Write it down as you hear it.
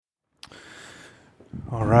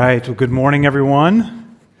All right. Well, good morning,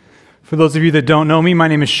 everyone. For those of you that don't know me, my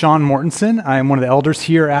name is Sean Mortenson. I am one of the elders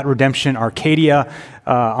here at Redemption Arcadia.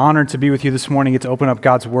 Honored to be with you this morning, get to open up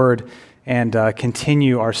God's Word and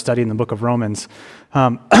continue our study in the book of Romans.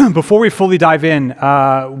 Before we fully dive in,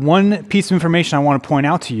 one piece of information I want to point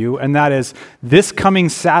out to you, and that is this coming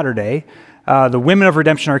Saturday, the women of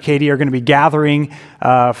Redemption Arcadia are going to be gathering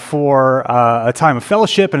for a time of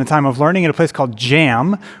fellowship and a time of learning at a place called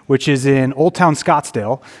Jam, which is in Old Town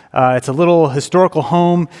Scottsdale. It's a little historical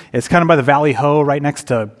home. It's kind of by the Valley Ho, right next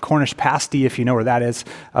to Cornish Pasty, if you know where that is.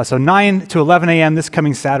 So 9 to 11 a.m. this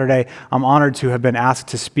coming Saturday, I'm honored to have been asked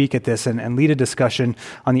to speak at this and lead a discussion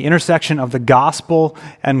on the intersection of the gospel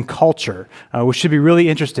and culture, which should be really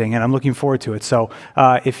interesting, and I'm looking forward to it. So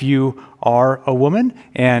if you are a woman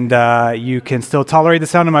and you can still tolerate the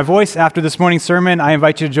sound of my voice after this morning's sermon, I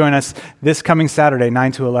invite you to join us this coming Saturday,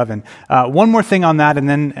 9 to 11. One more thing on that, and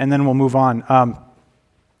then we'll move on.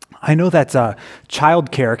 I know that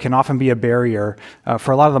childcare can often be a barrier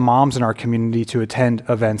for a lot of the moms in our community to attend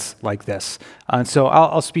events like this. And so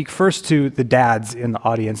I'll speak first to the dads in the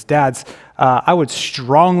audience. Dads, I would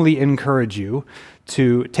strongly encourage you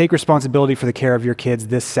to take responsibility for the care of your kids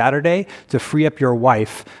this Saturday, to free up your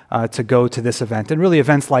wife to go to this event, and really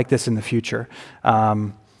events like this in the future.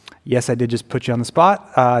 Yes, I did just put you on the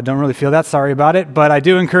spot. Don't really feel that sorry about it, but I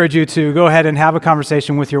do encourage you to go ahead and have a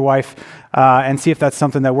conversation with your wife and see if that's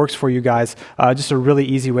something that works for you guys. Just a really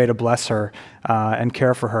easy way to bless her and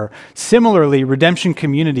care for her. Similarly, Redemption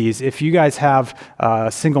communities, if you guys have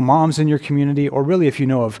single moms in your community, or really if you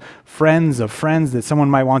know of friends that someone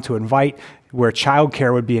might want to invite where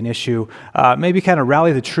childcare would be an issue, maybe kind of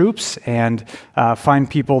rally the troops and find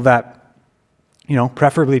people that,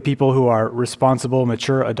 preferably people who are responsible,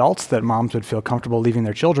 mature adults that moms would feel comfortable leaving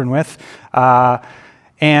their children with,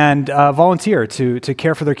 and volunteer to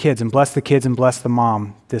care for their kids and bless the kids and bless the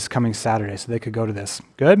mom this coming Saturday so they could go to this.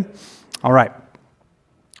 Good? All right.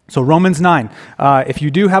 So Romans 9. If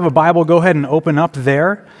you do have a Bible, go ahead and open up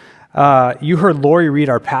there. You heard Lori read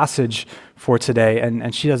our passage for today,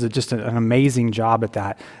 and she does just an amazing job at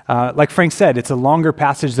that. Like Frank said, it's a longer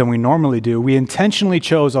passage than we normally do. We intentionally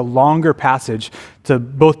chose a longer passage to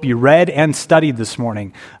both be read and studied this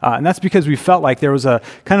morning. And that's because we felt like there was a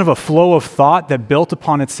kind of a flow of thought that built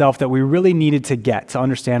upon itself that we really needed to get to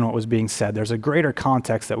understand what was being said. There's a greater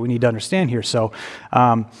context that we need to understand here. So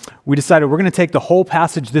we decided we're going to take the whole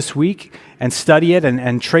passage this week and study it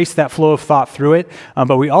and trace that flow of thought through it.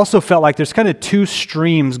 But we also felt like there's kind of two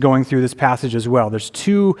streams going through this passage as well. There's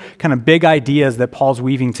two kind of big ideas that Paul's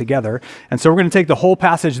weaving together. And so we're going to take the whole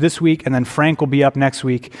passage this week, and then Frank will be up next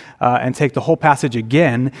week and take the whole passage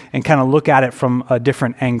again and kind of look at it from a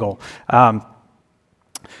different angle.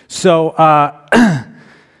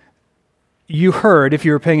 You heard, if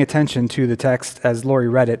you were paying attention to the text as Lori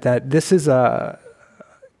read it, that this is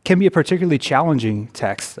can be a particularly challenging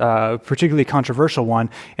text, particularly controversial one,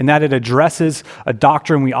 in that it addresses a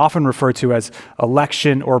doctrine we often refer to as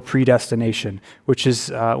election or predestination, which is,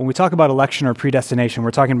 when we talk about election or predestination, we're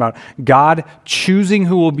talking about God choosing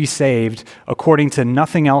who will be saved according to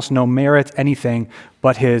nothing else, no merit, anything,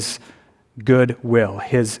 but his good will,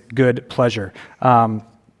 his good pleasure.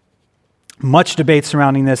 Much debate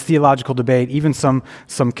surrounding this, theological debate, even some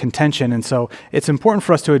contention, and so it's important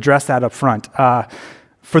for us to address that up front.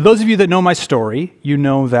 For those of you that know my story, you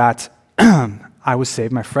know that I was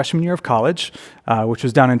saved my freshman year of college, which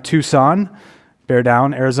was down in Tucson, Bear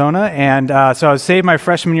Down, Arizona. And so I was saved my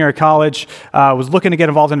freshman year of college, was looking to get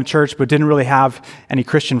involved in a church, but didn't really have any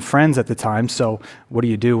Christian friends at the time. So what do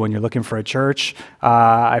you do when you're looking for a church?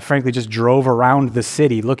 I frankly just drove around the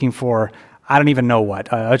city looking for, I don't even know what,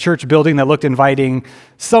 a church building that looked inviting,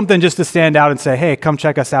 something just to stand out and say, hey, come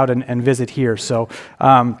check us out and visit here. So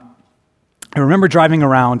I remember driving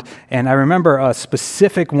around, and I remember a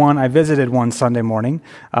specific one. I visited one Sunday morning,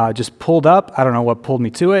 just pulled up. I don't know what pulled me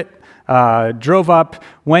to it. Drove up,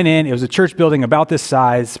 went in. It was a church building about this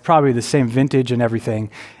size, probably the same vintage and everything.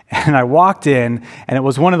 And I walked in, and it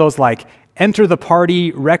was one of those like enter the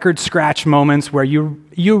party record scratch moments where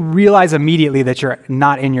you realize immediately that you're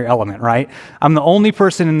not in your element, right? I'm the only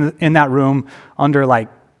person in that room under like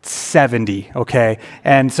 70, okay?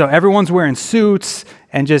 And so everyone's wearing suits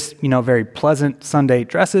and just, very pleasant Sunday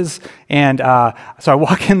dresses. And so I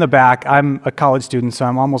walk in the back. I'm a college student, so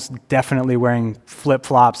I'm almost definitely wearing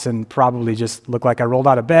flip-flops and probably just look like I rolled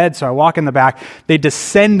out of bed. So I walk in the back. They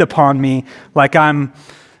descend upon me like I'm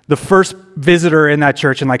the first visitor in that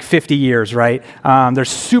church in like 50 years, right? They're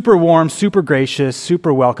super warm, super gracious,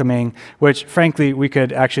 super welcoming, which frankly, we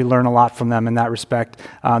could actually learn a lot from them in that respect.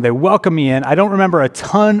 They welcome me in. I don't remember a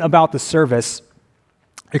ton about the service.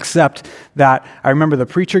 except that I remember the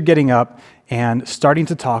preacher getting up and starting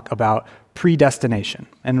to talk about predestination.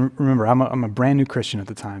 And remember, I'm a brand new Christian at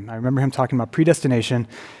the time. I remember him talking about predestination,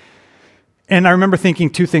 and I remember thinking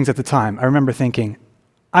two things at the time. I remember thinking,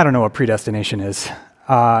 I don't know what predestination is,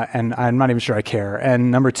 and I'm not even sure I care.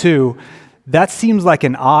 And number two, that seems like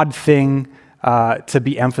an odd thing to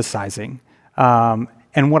be emphasizing.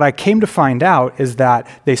 And what I came to find out is that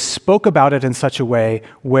they spoke about it in such a way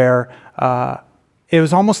where it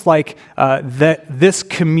was almost like that this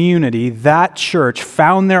community, that church,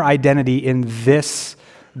 found their identity in this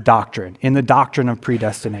doctrine, in the doctrine of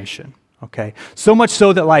predestination. Okay, so much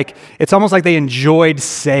so that it's almost like they enjoyed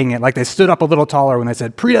saying it. Like they stood up a little taller when they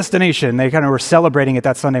said predestination. They kind of were celebrating it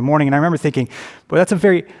that Sunday morning. And I remember thinking, boy, that's a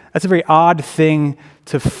very odd thing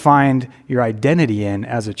to find your identity in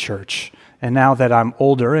as a church. And now that I'm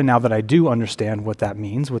older, and now that I do understand what that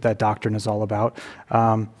means, what that doctrine is all about,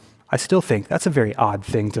 I still think that's a very odd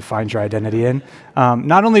thing to find your identity in.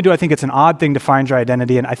 Not only do I think it's an odd thing to find your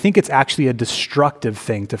identity in, I think it's actually a destructive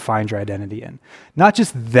thing to find your identity in. Not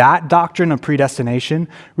just that doctrine of predestination,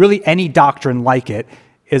 really any doctrine like it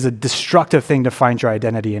is a destructive thing to find your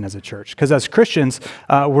identity in as a church. Because as Christians,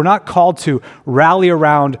 we're not called to rally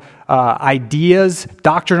around ideas,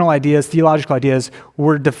 doctrinal ideas, theological ideas.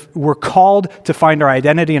 We're called to find our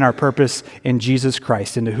identity and our purpose in Jesus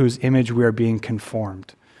Christ, into whose image we are being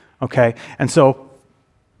conformed. Okay, and so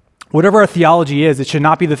whatever our theology is, it should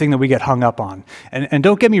not be the thing that we get hung up on. And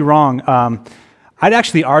don't get me wrong, I'd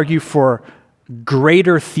actually argue for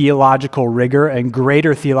greater theological rigor and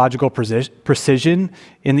greater theological precision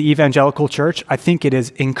in the evangelical church. I think it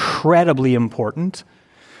is incredibly important.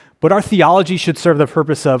 But our theology should serve the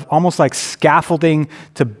purpose of almost like scaffolding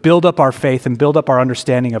to build up our faith and build up our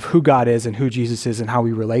understanding of who God is and who Jesus is and how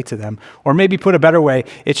we relate to them. Or maybe put a better way,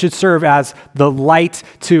 it should serve as the light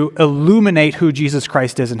to illuminate who Jesus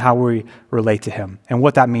Christ is and how we relate to him and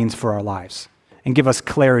what that means for our lives, and give us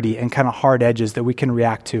clarity and kind of hard edges that we can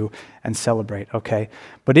react to and celebrate, okay?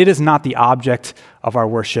 But it is not the object of our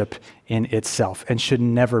worship in itself and should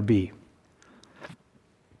never be.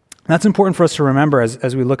 That's important for us to remember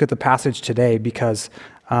as we look at the passage today, because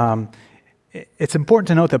it's important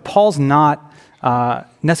to note that Paul's not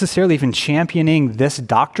necessarily even championing this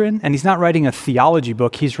doctrine, and he's not writing a theology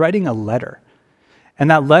book, he's writing a letter. And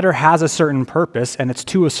that letter has a certain purpose, and it's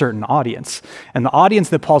to a certain audience. And the audience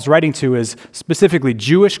that Paul's writing to is specifically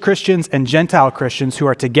Jewish Christians and Gentile Christians who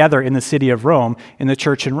are together in the city of Rome, in the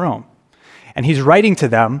church in Rome. And he's writing to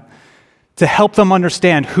them to help them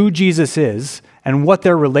understand who Jesus is and what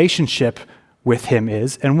their relationship with him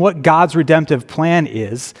is and what God's redemptive plan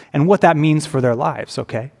is and what that means for their lives,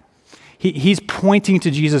 okay? He's pointing to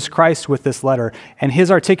Jesus Christ with this letter, and his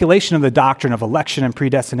articulation of the doctrine of election and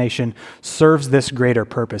predestination serves this greater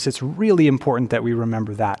purpose. It's really important that we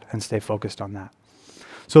remember that and stay focused on that.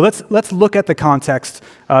 So let's look at the context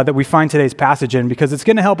that we find today's passage in, because it's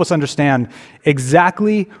going to help us understand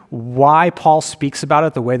exactly why Paul speaks about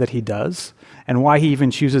it the way that he does, and why he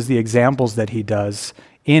even chooses the examples that he does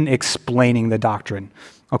in explaining the doctrine.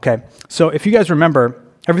 Okay, so if you guys remember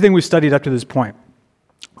everything we've studied up to this point,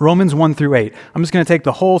 Romans 1 through 8. I'm just going to take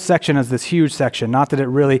the whole section as this huge section. Not that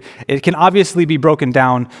it can obviously be broken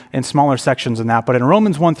down in smaller sections than that, but in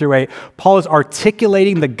Romans 1 through 8, Paul is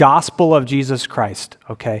articulating the gospel of Jesus Christ,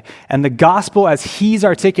 okay? And the gospel, as he's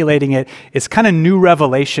articulating it, is kind of new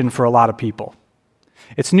revelation for a lot of people.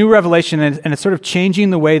 It's new revelation, and it's sort of changing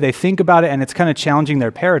the way they think about it, and it's kind of challenging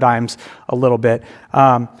their paradigms a little bit,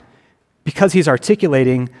 because he's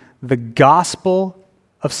articulating the gospel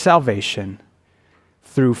of salvation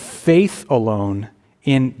through faith alone,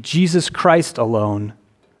 in Jesus Christ alone,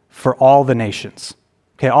 for all the nations.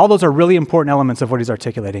 Okay, all those are really important elements of what he's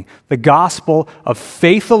articulating. The gospel of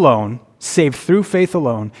faith alone, saved through faith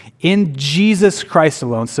alone, in Jesus Christ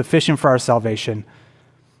alone, sufficient for our salvation,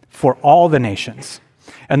 for all the nations.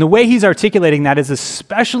 And the way he's articulating that is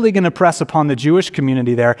especially going to press upon the Jewish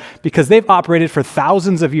community there, because they've operated for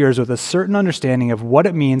thousands of years with a certain understanding of what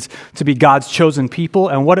it means to be God's chosen people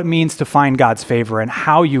and what it means to find God's favor and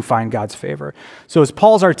how you find God's favor. So as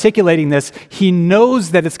Paul's articulating this, he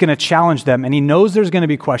knows that it's going to challenge them, and he knows there's going to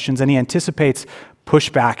be questions, and he anticipates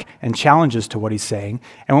pushback and challenges to what he's saying.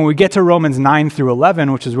 And when we get to Romans 9 through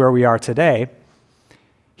 11, which is where we are today,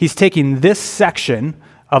 he's taking this section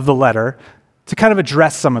of the letter to kind of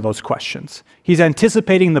address some of those questions. He's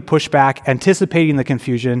anticipating the pushback, anticipating the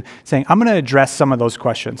confusion, saying, I'm going to address some of those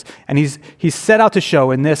questions. And he's set out to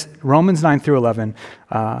show in this, Romans 9 through 11,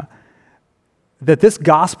 that this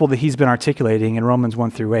gospel that he's been articulating in Romans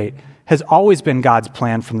 1 through 8 has always been God's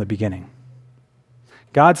plan from the beginning.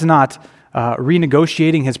 God's not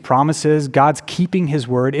renegotiating his promises, God's keeping his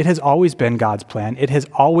word. It has always been God's plan. It has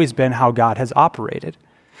always been how God has operated.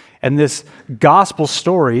 And this gospel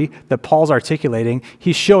story that Paul's articulating,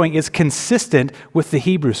 he's showing is consistent with the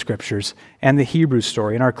Hebrew scriptures and the Hebrew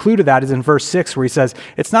story. And our clue to that is in verse 6 where he says,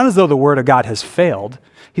 it's not as though the word of God has failed.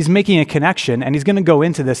 He's making a connection, and he's going to go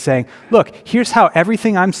into this saying, look, here's how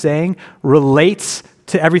everything I'm saying relates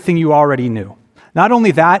to everything you already knew. Not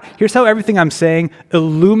only that, here's how everything I'm saying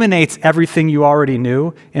illuminates everything you already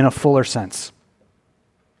knew in a fuller sense.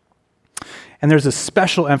 And there's a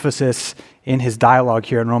special emphasis in his dialogue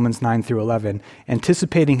here in Romans 9 through 11,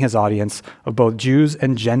 anticipating his audience of both Jews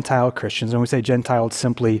and Gentile Christians. And when we say Gentile, it's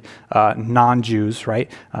simply non-Jews,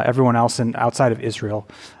 right? Everyone else outside of Israel.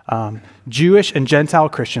 Jewish and Gentile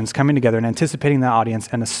Christians coming together and anticipating that audience,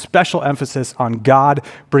 and a special emphasis on God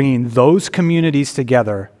bringing those communities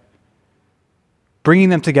together, bringing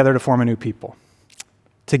them together to form a new people,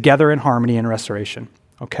 together in harmony and restoration.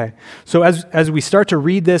 Okay, so as we start to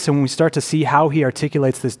read this and when we start to see how he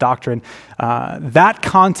articulates this doctrine, that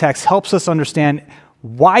context helps us understand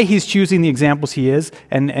why he's choosing the examples he is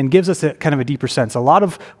and gives us a kind of a deeper sense. A lot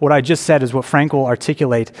of what I just said is what Frank will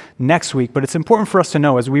articulate next week, but it's important for us to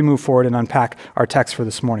know as we move forward and unpack our text for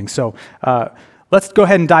this morning. So let's go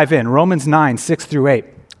ahead and dive in. Romans 9, 6 through 8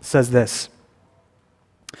 says this,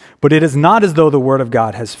 "But it is not as though the word of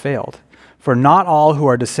God has failed. For not all who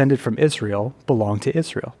are descended from Israel belong to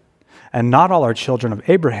Israel, and not all are children of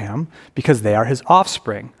Abraham, because they are his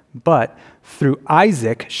offspring. But through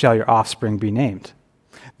Isaac shall your offspring be named.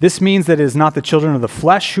 This means that it is not the children of the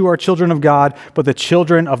flesh who are children of God, but the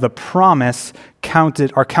children of the promise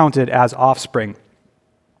are counted as offspring."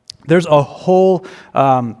 There's a whole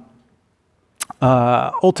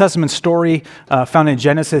Old Testament story found in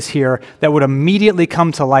Genesis here that would immediately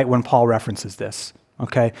come to light when Paul references this.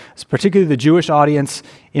 Okay, so particularly the Jewish audience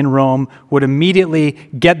in Rome would immediately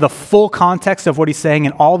get the full context of what he's saying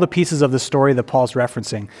and all the pieces of the story that Paul's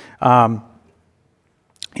referencing.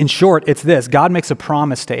 In short, it's this. God makes a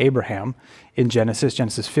promise to Abraham in Genesis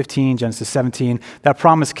 15, Genesis 17. That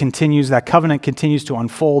promise continues, that covenant continues to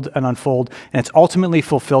unfold, and it's ultimately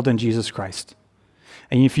fulfilled in Jesus Christ.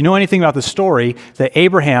 And if you know anything about the story, that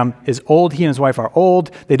Abraham is old, he and his wife are old,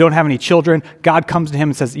 they don't have any children. God comes to him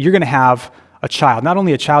and says, you're going to have a child. Not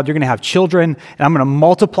only a child, you're going to have children, and I'm going to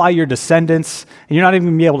multiply your descendants, and you're not even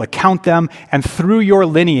going to be able to count them. And through your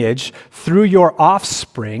lineage, through your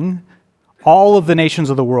offspring, all of the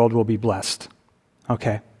nations of the world will be blessed.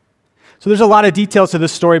 Okay? So there's a lot of details to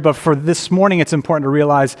this story, but for this morning, it's important to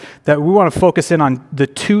realize that we want to focus in on the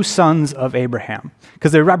two sons of Abraham,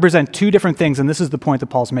 because they represent two different things, and this is the point that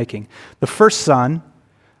Paul's making. The first son,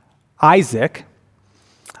 Isaac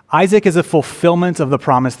is a fulfillment of the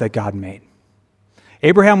promise that God made.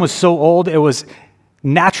 Abraham was so old, it was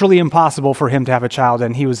naturally impossible for him to have a child,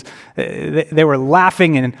 and they were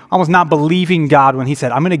laughing and almost not believing God when he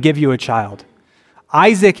said, I'm going to give you a child.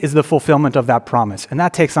 Isaac is the fulfillment of that promise, and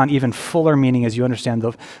that takes on even fuller meaning as you understand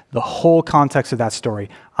the whole context of that story.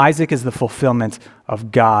 Isaac is the fulfillment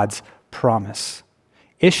of God's promise.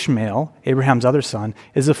 Ishmael, Abraham's other son,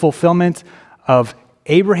 is the fulfillment of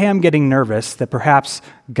Abraham getting nervous that perhaps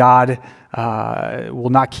God will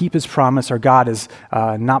not keep his promise, or God is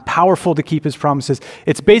not powerful to keep his promises.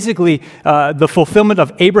 It's basically the fulfillment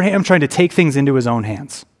of Abraham trying to take things into his own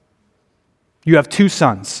hands. You have two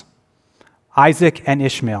sons, Isaac and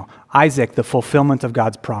Ishmael. Isaac, the fulfillment of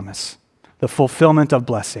God's promise, the fulfillment of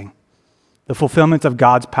blessing, the fulfillment of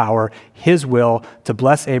God's power, his will to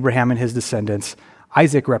bless Abraham and his descendants.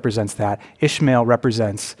 Isaac represents that. Ishmael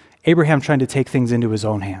represents Abraham trying to take things into his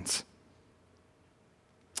own hands.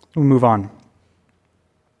 We'll move on.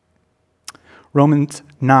 Romans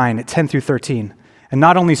 9, 10 through 13. And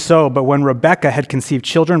not only so, but when Rebekah had conceived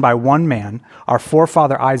children by one man, our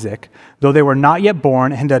forefather Isaac, though they were not yet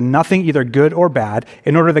born and had done nothing either good or bad,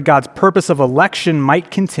 in order that God's purpose of election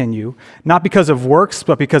might continue, not because of works,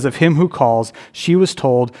 but because of him who calls, she was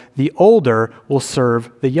told, the older will serve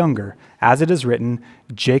the younger. As it is written,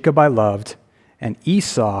 Jacob I loved, and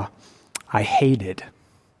Esau I hated.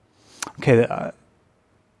 Okay,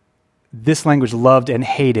 this language, loved and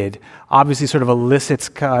hated, obviously sort of elicits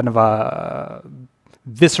kind of a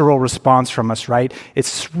visceral response from us, right?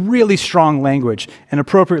 It's really strong language, and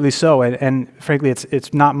appropriately so. And frankly,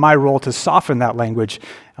 it's not my role to soften that language,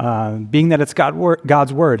 being that it's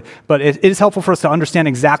God's word. But it is helpful for us to understand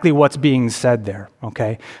exactly what's being said there,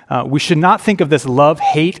 okay? We should not think of this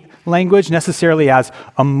love-hate language necessarily as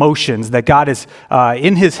emotions, that God is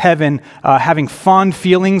in his heaven having fond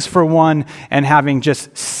feelings for one and having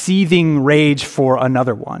just seething rage for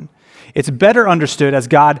another one. It's better understood as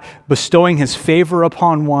God bestowing his favor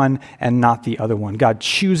upon one and not the other one, God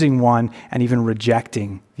choosing one and even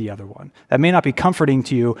rejecting the other one. That may not be comforting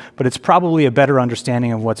to you, but it's probably a better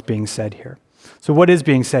understanding of what's being said here. So what is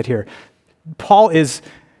being said here? Paul is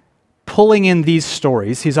pulling in these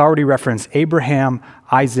stories. He's already referenced Abraham,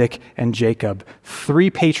 Isaac, and Jacob, 3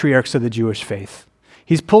 patriarchs of the Jewish faith.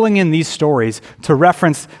 He's pulling in these stories to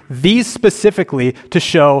reference these specifically to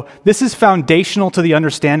show this is foundational to the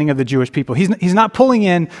understanding of the Jewish people. He's not pulling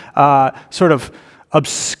in sort of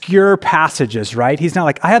obscure passages, right? He's not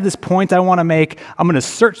like, I have this point I want to make. I'm going to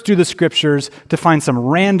search through the scriptures to find some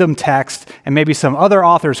random text and maybe some other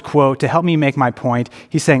author's quote to help me make my point.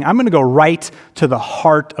 He's saying, I'm going to go right to the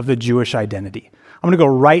heart of the Jewish identity. I'm going to go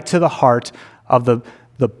right to the heart of the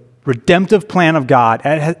redemptive plan of God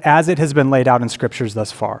as it has been laid out in scriptures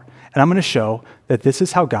thus far. And I'm going to show that this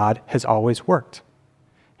is how God has always worked.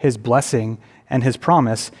 His blessing and his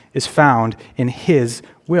promise is found in his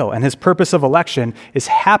will. And his purpose of election is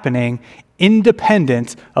happening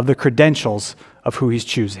independent of the credentials of who he's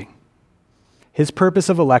choosing. His purpose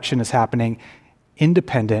of election is happening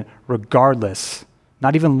independent, regardless,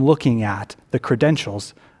 not even looking at the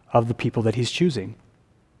credentials of the people that he's choosing.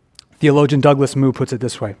 Theologian Douglas Moo puts it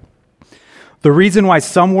this way: the reason why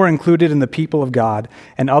some were included in the people of God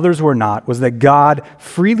and others were not was that God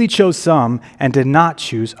freely chose some and did not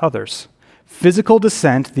choose others. Physical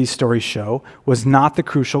descent, these stories show, was not the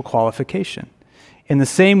crucial qualification. In the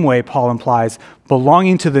same way, Paul implies,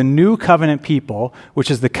 belonging to the new covenant people,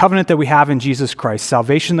 which is the covenant that we have in Jesus Christ,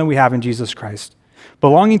 salvation that we have in Jesus Christ,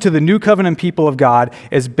 belonging to the new covenant people of God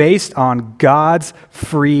is based on God's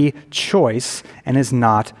free choice and is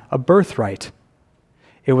not a birthright.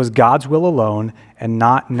 It was God's will alone and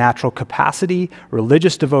not natural capacity,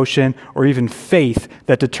 religious devotion, or even faith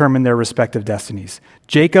that determined their respective destinies.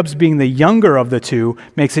 Jacob's being the younger of the two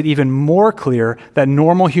makes it even more clear that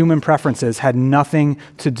normal human preferences had nothing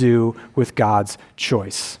to do with God's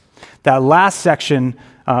choice. That last section,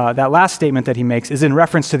 that last statement that he makes is in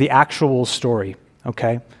reference to the actual story,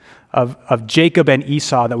 okay, of Jacob and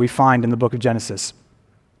Esau that we find in the book of Genesis,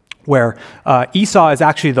 where Esau is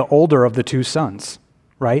actually the older of the two sons.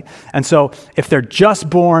 Right? And so if they're just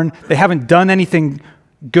born, they haven't done anything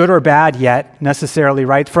good or bad yet necessarily,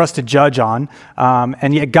 right, for us to judge on,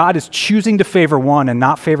 and yet God is choosing to favor one and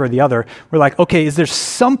not favor the other, we're like, okay, is there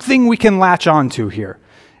something we can latch onto here?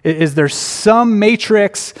 Is there some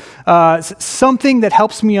matrix, something that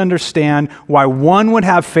helps me understand why one would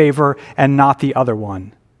have favor and not the other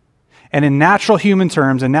one? And in natural human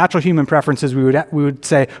terms and natural human preferences, we would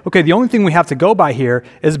say, okay, the only thing we have to go by here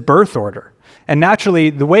is birth order. And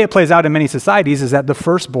naturally, the way it plays out in many societies is that the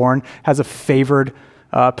firstborn has a favored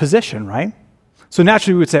position, right? So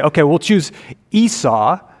naturally, we would say, okay, we'll choose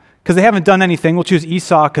Esau because they haven't done anything. We'll choose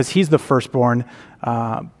Esau because he's the firstborn.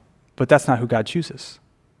 But that's not who God chooses.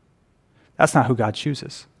 That's not who God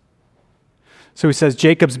chooses. So he says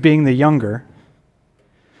Jacob's being the younger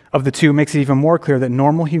of the two makes it even more clear that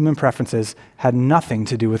normal human preferences had nothing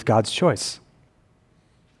to do with God's choice.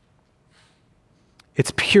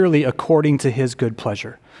 It's purely according to his good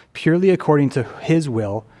pleasure, purely according to his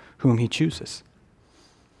will, whom he chooses.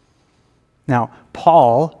 Now,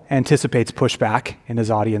 Paul anticipates pushback in his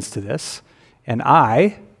audience to this, and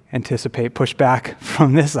I anticipate pushback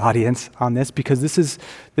from this audience on this because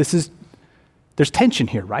there's tension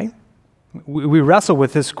here, right? We wrestle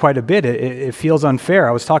with this quite a bit. It feels unfair.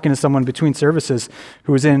 I was talking to someone between services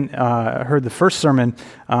who was heard the first sermon,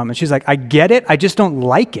 and she's like, I get it, I just don't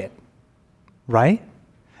like it. Right?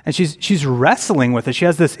 And she's wrestling with it. She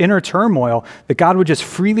has this inner turmoil that God would just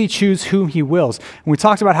freely choose whom he wills. And we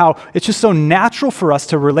talked about how it's just so natural for us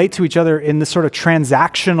to relate to each other in this sort of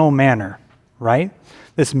transactional manner, right?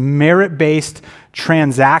 This merit-based,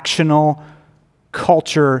 transactional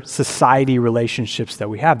culture, society relationships that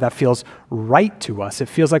we have. That feels right to us. It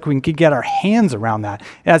feels like we can get our hands around that.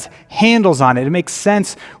 It has handles on it. It makes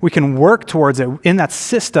sense. We can work towards it in that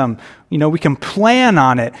system. We can plan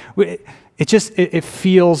on it. It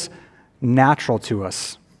feels natural to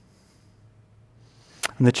us.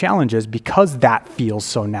 And the challenge is, because that feels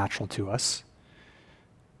so natural to us,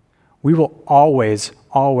 we will always,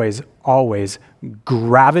 always, always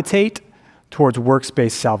gravitate towards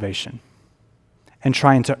works-based salvation and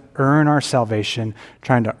trying to earn our salvation,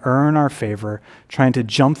 trying to earn our favor, trying to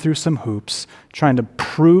jump through some hoops, trying to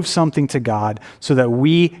prove something to God so that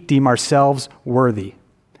we deem ourselves worthy.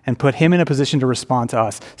 and put him in a position to respond to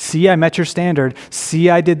us. See, I met your standard. See,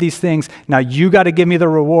 I did these things. Now you got to give me the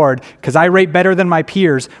reward because I rate better than my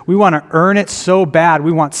peers. We want to earn it so bad.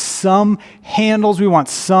 We want some handles. We want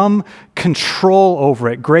some control over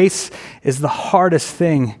it. Grace is the hardest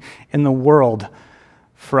thing in the world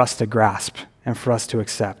for us to grasp and for us to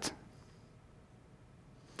accept.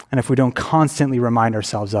 And if we don't constantly remind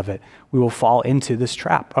ourselves of it, we will fall into this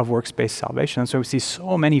trap of works-based salvation. And so we see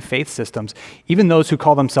so many faith systems, even those who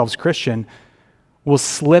call themselves Christian, will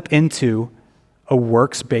slip into a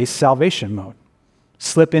works-based salvation mode,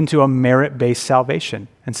 slip into a merit-based salvation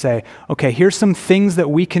and say, okay, here's some things that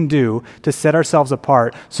we can do to set ourselves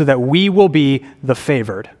apart so that we will be the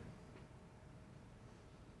favored.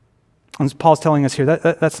 And Paul's telling us here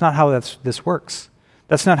that's not how this works.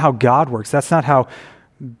 That's not how God works. That's not how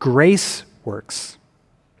grace works.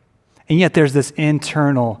 And yet there's this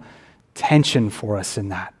internal tension for us in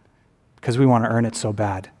that because we want to earn it so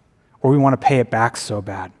bad or we want to pay it back so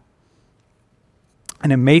bad.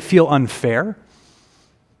 And it may feel unfair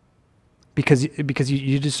because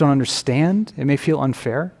you just don't understand. It may feel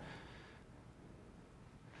unfair.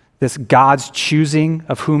 This God's choosing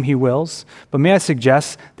of whom he wills. But may I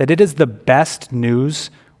suggest that it is the best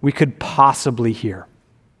news we could possibly hear.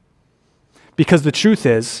 Because the truth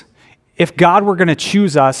is, if God were going to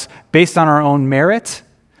choose us based on our own merit,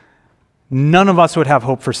 none of us would have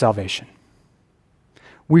hope for salvation.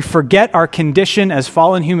 We forget our condition as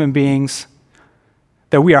fallen human beings,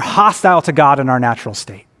 that we are hostile to God in our natural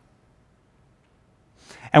state.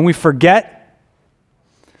 And we forget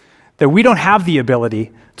that we don't have the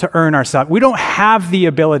ability to earn ourselves. We don't have the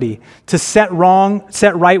ability to set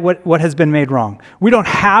right what has been made wrong. We don't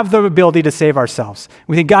have the ability to save ourselves.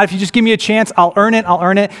 We think, God, if you just give me a chance, I'll earn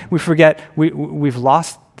it. We forget we've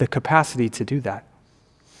lost the capacity to do that.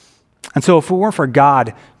 And so if it weren't for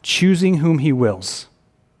God choosing whom he wills,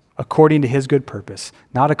 according to his good purpose,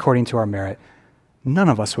 not according to our merit, none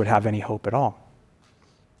of us would have any hope at all.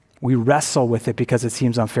 We wrestle with it because it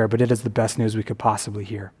seems unfair, but it is the best news we could possibly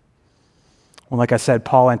hear. Well, like I said,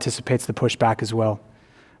 Paul anticipates the pushback as well.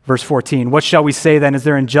 Verse 14, what shall we say then? Is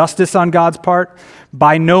there injustice on God's part?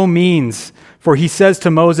 By no means. For he says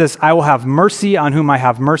to Moses, I will have mercy on whom I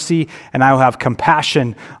have mercy, and I will have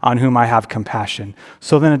compassion on whom I have compassion.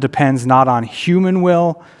 So then it depends not on human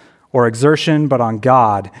will or exertion, but on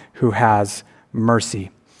God who has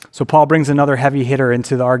mercy. So Paul brings another heavy hitter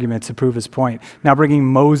into the argument to prove his point. Now bringing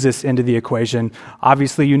Moses into the equation.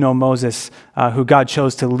 Obviously, you know Moses, who God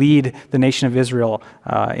chose to lead the nation of Israel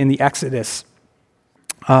in the Exodus.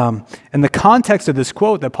 And the context of this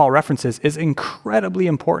quote that Paul references is incredibly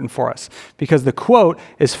important for us because the quote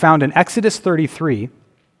is found in Exodus 33,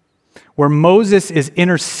 where Moses is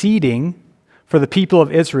interceding for the people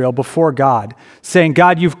of Israel before God, saying,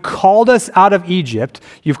 God, you've called us out of Egypt.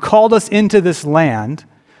 You've called us into this land.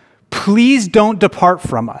 Please don't depart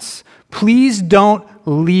from us. Please don't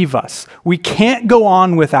leave us. We can't go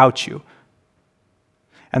on without you.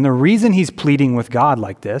 And the reason he's pleading with God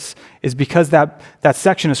like this is because that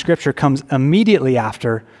section of Scripture comes immediately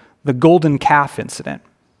after the golden calf incident,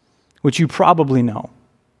 which you probably know.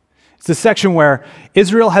 It's the section where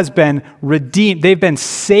Israel has been redeemed. They've been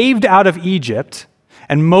saved out of Egypt.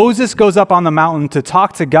 And Moses goes up on the mountain to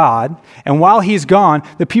talk to God, and while he's gone,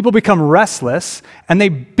 the people become restless, and they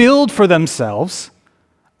build for themselves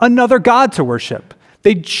another god to worship.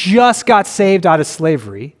 They just got saved out of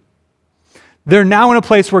slavery. They're now in a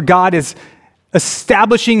place where God is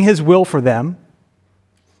establishing his will for them,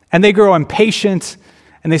 and they grow impatient,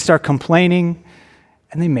 and they start complaining,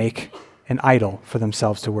 and they make an idol for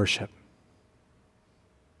themselves to worship.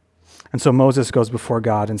 And so Moses goes before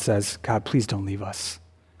God and says, God, please don't leave us.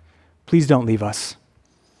 Please don't leave us.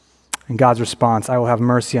 And God's response, I will have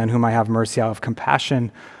mercy on whom I have mercy. I will have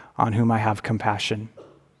compassion on whom I have compassion.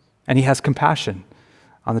 And he has compassion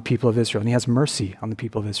on the people of Israel. And he has mercy on the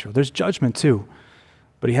people of Israel. There's judgment too,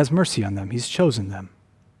 but he has mercy on them. He's chosen them.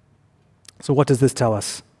 So what does this tell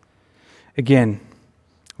us? Again,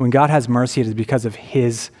 when God has mercy, it is because of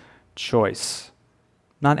his choice,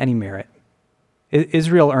 not any merit.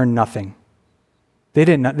 Israel earned nothing. They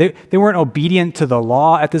weren't obedient to the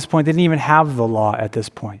law at this point. They didn't even have the law at this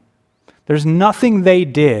point. There's nothing they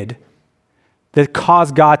did that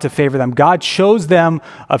caused God to favor them. God chose them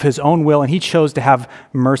of his own will, and he chose to have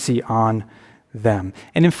mercy on them.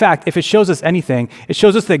 And in fact, if it shows us anything, it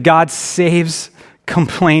shows us that God saves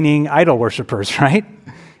complaining idol worshipers, right?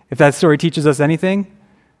 If that story teaches us anything,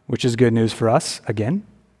 which is good news for us, again.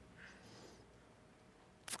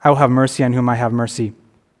 I will have mercy on whom I have mercy.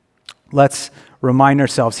 Let's remind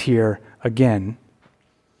ourselves here again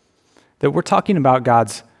that we're talking about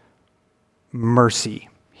God's mercy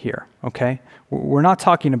here, okay? We're not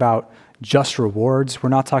talking about just rewards. We're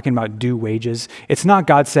not talking about due wages. It's not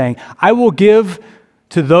God saying, I will give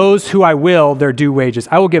to those who I will their due wages.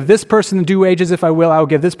 I will give this person the due wages if I will. I will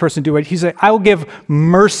give this person due wages. He's like, I will give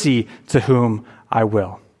mercy to whom I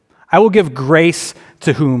will. I will give grace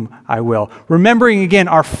to whom I will. Remembering again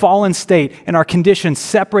our fallen state and our condition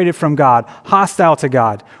separated from God, hostile to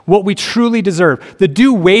God, what we truly deserve. The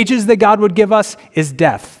due wages that God would give us is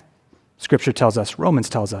death. Scripture tells us, Romans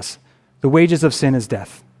tells us, the wages of sin is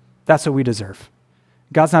death. That's what we deserve.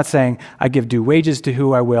 God's not saying, I give due wages to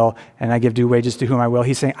who I will, and I give due wages to whom I will.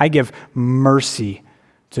 He's saying, I give mercy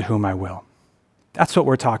to whom I will. That's what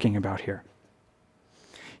we're talking about here.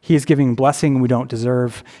 He is giving blessing we don't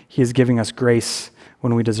deserve. He is giving us grace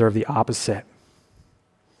when we deserve the opposite.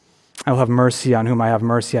 I will have mercy on whom I have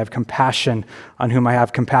mercy. I have compassion on whom I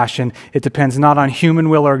have compassion. It depends not on human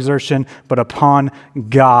will or exertion, but upon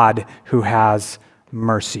God who has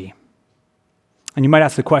mercy. And you might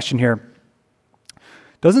ask the question here,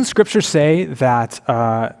 doesn't Scripture say that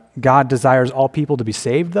God desires all people to be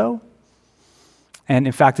saved, though? And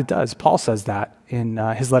in fact, it does. Paul says that in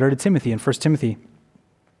his letter to Timothy, in 1 Timothy.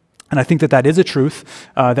 And I think that that is a truth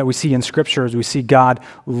that we see in Scripture as we see God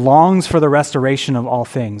longs for the restoration of all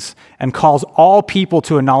things and calls all people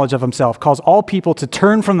to a knowledge of himself, calls all people to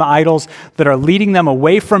turn from the idols that are leading them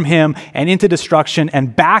away from him and into destruction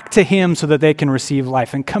and back to him so that they can receive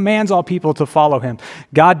life, and commands all people to follow him.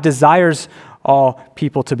 God desires all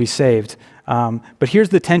people to be saved. But here's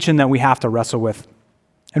the tension that we have to wrestle with,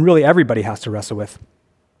 and really everybody has to wrestle with.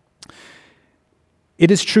 It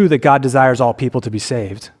is true that God desires all people to be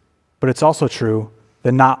saved, but it's also true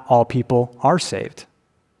that not all people are saved.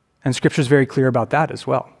 And Scripture is very clear about that as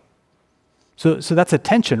well. So that's a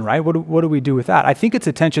tension, right? What do we do with that? I think it's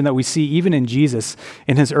a tension that we see even in Jesus,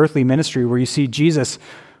 in his earthly ministry, where you see Jesus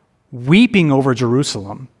weeping over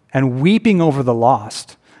Jerusalem and weeping over the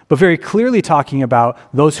lost, but very clearly talking about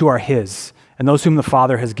those who are his and those whom the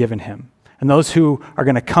Father has given him and those who are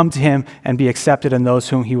going to come to him and be accepted and those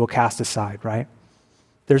whom he will cast aside, right?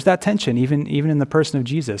 There's that tension even in the person of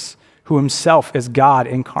Jesus, who himself is God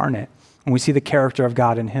incarnate, and we see the character of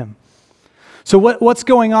God in him. So what's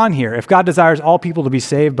going on here? If God desires all people to be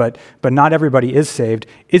saved, but not everybody is saved,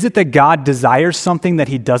 is it that God desires something that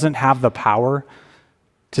he doesn't have the power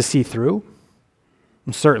to see through?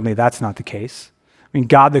 And certainly that's not the case. I mean,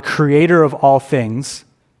 God, the creator of all things,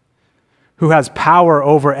 who has power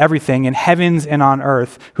over everything in heavens and on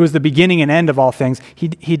earth, who is the beginning and end of all things,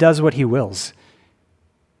 he does what he wills.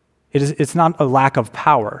 It's not a lack of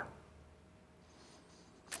power.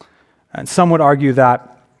 And some would argue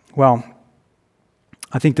that, well,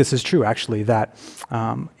 I think this is true actually, that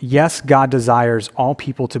yes, God desires all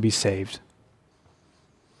people to be saved,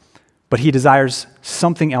 but he desires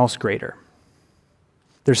something else greater.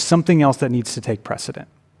 There's something else that needs to take precedent.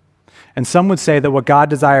 And some would say that what God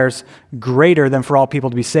desires greater than for all people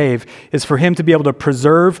to be saved is for him to be able to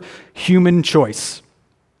preserve human choice.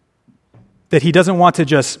 That he doesn't want to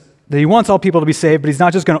that he wants all people to be saved, but he's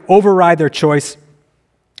not just going to override their choice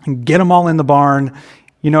and get them all in the barn.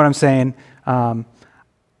 You know what I'm saying?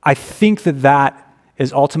 I think that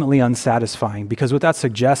is ultimately unsatisfying, because what that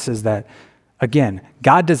suggests is that, again,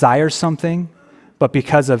 God desires something, but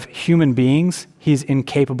because of human beings, he's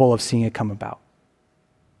incapable of seeing it come about.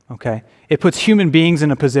 Okay? It puts human beings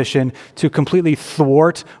in a position to completely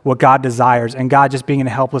thwart what God desires, and God just being in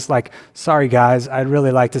a helpless, like, sorry guys, I'd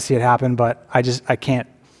really like to see it happen, but I can't.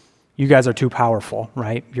 You guys are too powerful,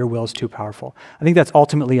 right? Your will's too powerful. I think that's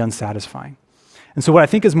ultimately unsatisfying. And so what I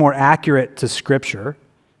think is more accurate to Scripture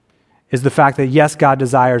is the fact that yes, God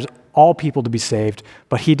desires all people to be saved,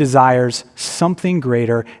 but he desires something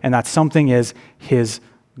greater, and that something is his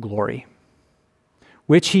glory,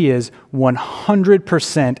 which he is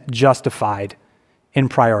 100% justified in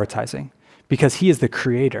prioritizing, because he is the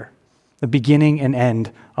creator, the beginning and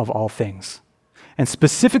end of all things. And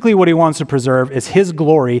specifically what he wants to preserve is his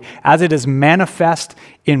glory as it is manifest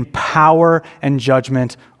in power and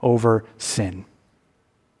judgment over sin.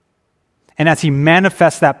 And as he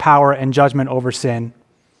manifests that power and judgment over sin,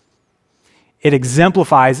 it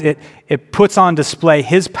exemplifies, it puts on display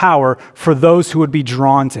his power for those who would be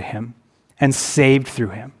drawn to him and saved through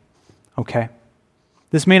him. Okay?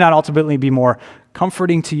 This may not ultimately be more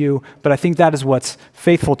comforting to you, but I think that is what's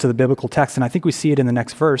faithful to the biblical text, and I think we see it in the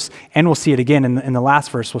next verse, and we'll see it again in the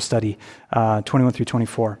last verse we'll study, 21 through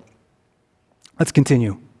 24. Let's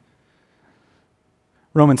continue.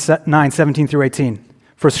 Romans 9, 17 through 18.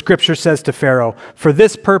 For Scripture says to Pharaoh, "For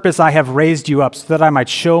this purpose I have raised you up, so that I might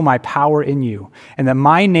show my power in you, and that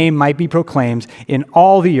my name might be proclaimed in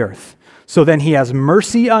all the earth. So then he has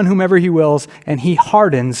mercy on whomever he wills, and he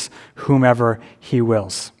hardens whomever he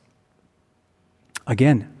wills.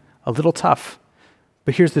 Again, a little tough,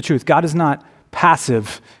 but here's the truth. God is not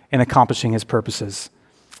passive in accomplishing his purposes.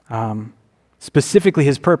 Specifically,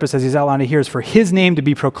 his purpose, as he's outlined here, is for his name to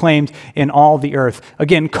be proclaimed in all the earth.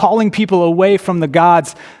 Again, calling people away from the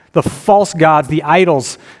gods, the false gods, the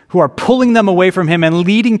idols, who are pulling them away from him and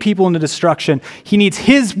leading people into destruction. He needs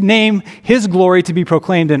his name, his glory to be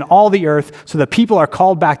proclaimed in all the earth so that people are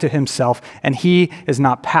called back to himself, and he is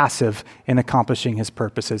not passive in accomplishing his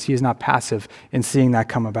purposes. He is not passive in seeing that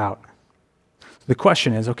come about. The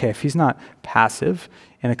question is, okay, if he's not passive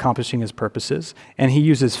in accomplishing his purposes, and he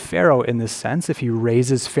uses Pharaoh in this sense, if he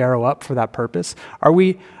raises Pharaoh up for that purpose, are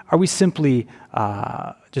we simply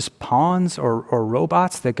just pawns or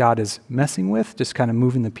robots that God is messing with, just kind of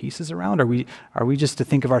moving the pieces around? Are we just to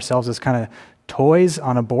think of ourselves as kind of toys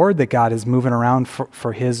on a board that God is moving around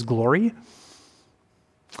for his glory?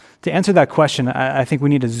 To answer that question, I think we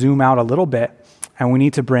need to zoom out a little bit, and we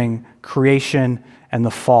need to bring creation and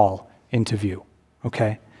the fall into view,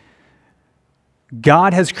 okay?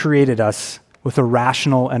 God has created us with a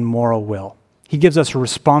rational and moral will. He gives us a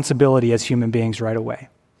responsibility as human beings right away,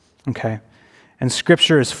 okay? And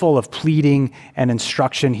Scripture is full of pleading and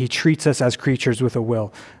instruction. He treats us as creatures with a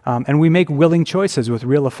will. And we make willing choices with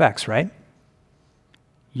real effects, right?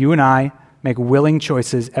 You and I make willing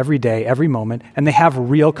choices every day, every moment, and they have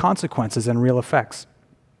real consequences and real effects.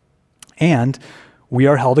 And we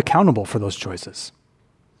are held accountable for those choices.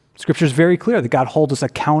 Scripture is very clear that God holds us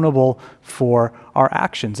accountable for our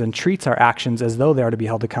actions and treats our actions as though they are to be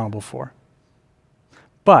held accountable for.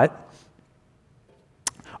 But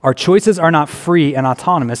our choices are not free and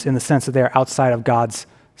autonomous in the sense that they are outside of God's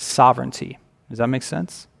sovereignty. Does that make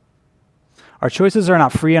sense? Our choices are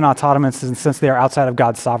not free and autonomous in the sense they are outside of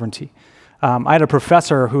God's sovereignty. I had a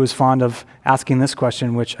professor who was fond of asking this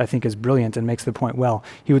question, which I think is brilliant and makes the point well.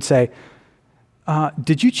 He would say,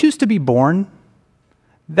 did you choose to be born?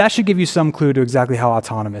 That should give you some clue to exactly how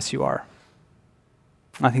autonomous you are.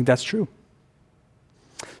 I think that's true.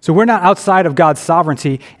 So we're not outside of God's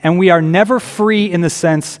sovereignty, and we are never free in the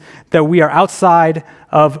sense that we are outside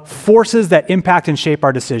of forces that impact and shape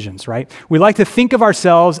our decisions, right? We like to think of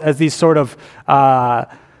ourselves as these sort of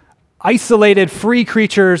isolated, free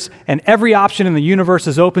creatures, and every option in the universe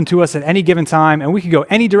is open to us at any given time, and we can go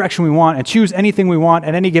any direction we want and choose anything we want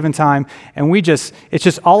at any given time, and it's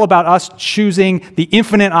just all about us choosing the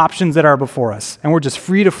infinite options that are before us, and we're just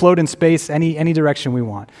free to float in space any direction we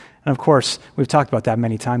want. And of course, we've talked about that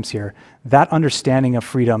many times here. That understanding of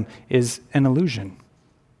freedom is an illusion.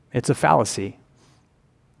 It's a fallacy.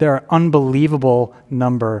 There are unbelievable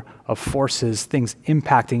number of forces, things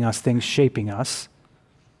impacting us, things shaping us,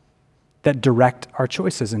 that direct our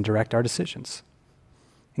choices and direct our decisions,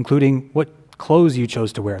 including what clothes you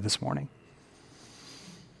chose to wear this morning.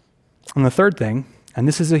 And the third thing, and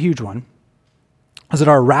this is a huge one, is that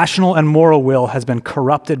our rational and moral will has been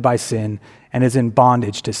corrupted by sin and is in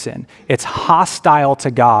bondage to sin. It's hostile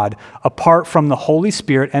to God apart from the Holy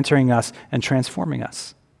Spirit entering us and transforming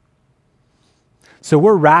us. So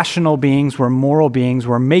we're rational beings, we're moral beings,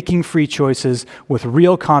 we're making free choices with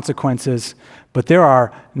real consequences, but there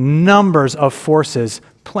are numbers of forces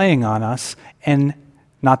playing on us, and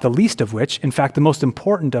not the least of which, in fact, the most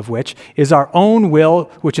important of which, is our own will,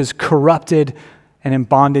 which is corrupted and in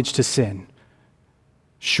bondage to sin,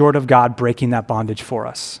 short of God breaking that bondage for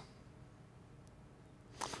us.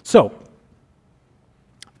 So,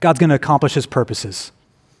 God's going to accomplish his purposes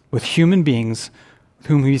with human beings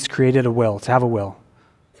whom he's created a will, to have a will.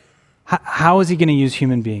 How is he going to use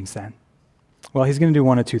human beings then? Well, he's going to do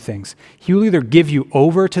one of two things. He will either give you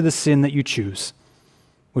over to the sin that you choose,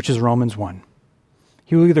 which is Romans 1.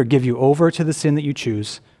 He will either give you over to the sin that you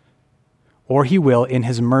choose, or he will, in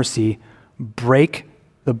his mercy, break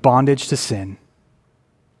the bondage to sin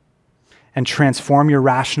and transform your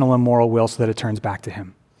rational and moral will so that it turns back to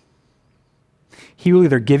him. He will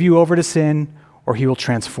either give you over to sin, or he will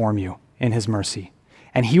transform you in his mercy.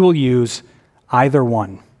 And he will use either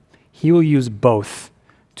one. He will use both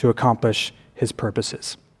to accomplish his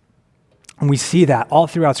purposes. And we see that all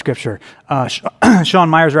throughout Scripture. Sean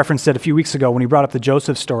Myers referenced it a few weeks ago when he brought up the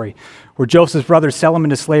Joseph story, where Joseph's brothers sell him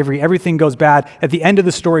into slavery. Everything goes bad. At the end of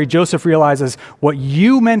the story, Joseph realizes what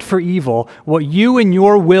you meant for evil, what you and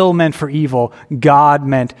your will meant for evil, God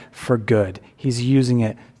meant for good. He's using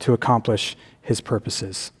it to accomplish his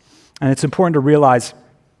purposes. And it's important to realize,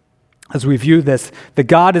 as we view this, that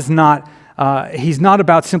God is not, he's not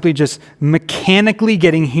about simply just mechanically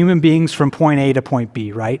getting human beings from point A to point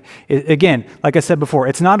B, right? Again, like I said before,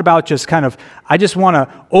 it's not about just kind of, I just want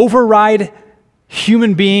to override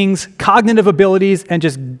human beings, cognitive abilities, and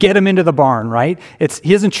just get them into the barn, right?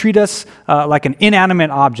 He doesn't treat us like an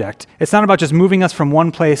inanimate object. It's not about just moving us from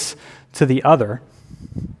one place to the other.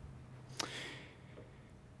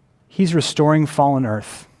 He's restoring fallen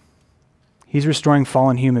earth. He's restoring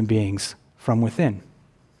fallen human beings from within.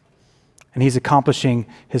 And he's accomplishing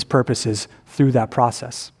his purposes through that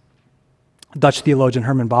process. Dutch theologian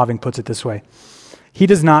Herman Bavinck puts it this way: he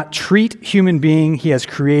does not treat human being he has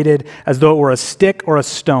created as though it were a stick or a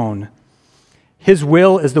stone. His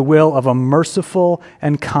will is the will of a merciful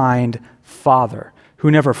and kind Father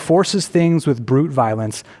who never forces things with brute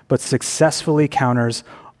violence, but successfully counters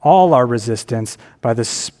all our resistance by the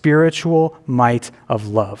spiritual might of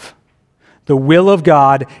love. The will of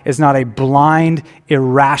God is not a blind,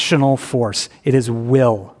 irrational force. It is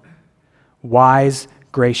will. Wise,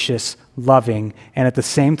 gracious, loving, and at the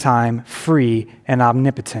same time, free and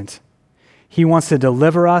omnipotent. He wants to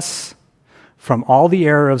deliver us from all the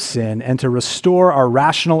error of sin and to restore our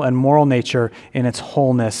rational and moral nature in its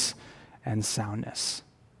wholeness and soundness.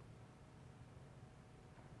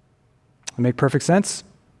 That make perfect sense?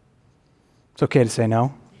 It's okay to say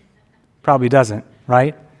no. Probably doesn't,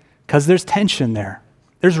 right? Because there's tension there.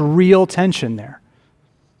 There's real tension there.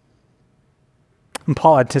 And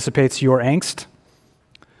Paul anticipates your angst.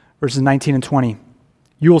 Verses 19 and 20.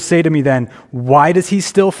 You will say to me then, why does he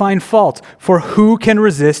still find fault? For who can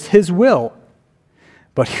resist his will?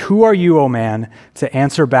 But who are you, O man, to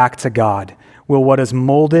answer back to God? Will what is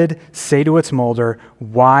molded say to its molder,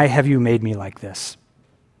 why have you made me like this?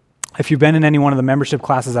 If you've been in any one of the membership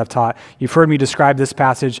classes I've taught, you've heard me describe this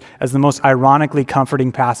passage as the most ironically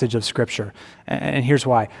comforting passage of Scripture. And here's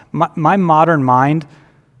why. My modern mind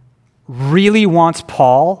really wants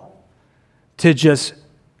Paul to just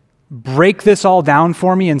break this all down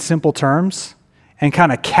for me in simple terms and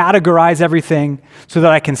kind of categorize everything so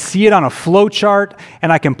that I can see it on a flow chart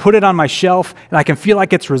and I can put it on my shelf and I can feel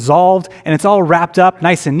like it's resolved and it's all wrapped up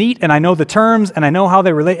nice and neat and I know the terms and I know how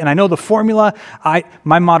they relate and I know the formula.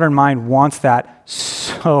 My modern mind wants that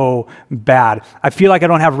so bad. I feel like I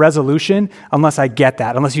don't have resolution unless I get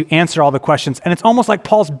that, unless you answer all the questions. And it's almost like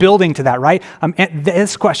Paul's building to that, right? I'm at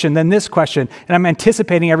this question, then this question, and I'm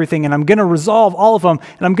anticipating everything, and I'm going to resolve all of them,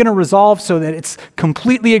 and I'm going to resolve so that it's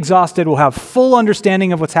completely exhausted. We'll have full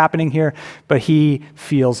understanding of what's happening here, but he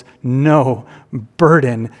feels no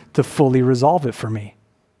burden to fully resolve it for me.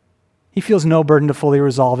 He feels no burden to fully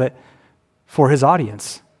resolve it for his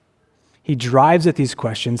audience. He drives at these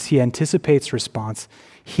questions. He anticipates response.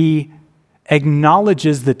 He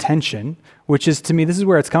acknowledges the tension, which is, to me, this is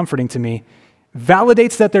where it's comforting to me,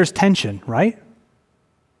 validates that there's tension, right?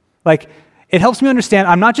 Like, it helps me understand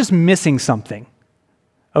I'm not just missing something,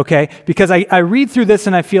 okay? Because I read through this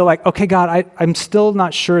and I feel like, okay, God, I'm still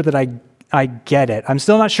not sure that I get it. I'm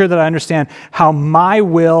still not sure that I understand how my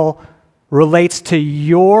will relates to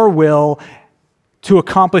your will to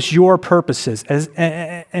accomplish your purposes,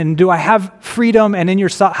 and do I have freedom? And in your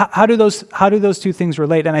how do those two things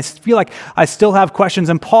relate? And I feel like I still have questions.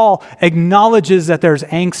 And Paul acknowledges that there's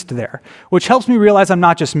angst there, which helps me realize I'm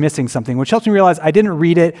not just missing something. Which helps me realize I didn't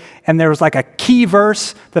read it, and there was like a key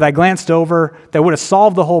verse that I glanced over that would have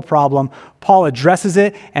solved the whole problem. Paul addresses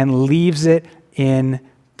it and leaves it in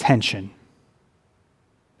tension.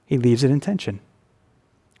 He leaves it in tension,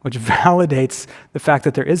 which validates the fact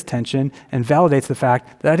that there is tension and validates the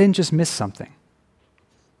fact that I didn't just miss something.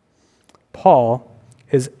 Paul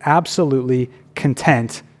is absolutely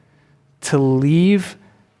content to leave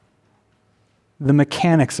the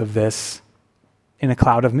mechanics of this in a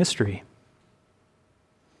cloud of mystery.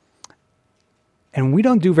 And we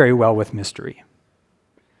don't do very well with mystery.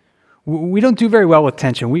 We don't do very well with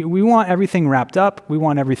tension. We want everything wrapped up. We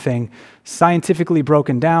want everything scientifically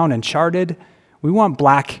broken down and charted. We want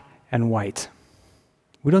black and white.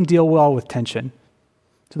 We don't deal well with tension.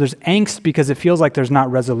 So there's angst because it feels like there's not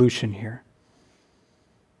resolution here.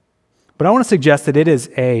 But I want to suggest that it is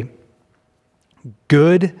a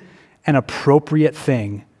good and appropriate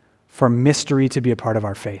thing for mystery to be a part of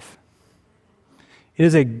our faith. It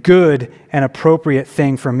is a good and appropriate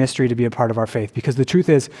thing for mystery to be a part of our faith, because the truth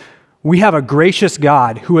is, we have a gracious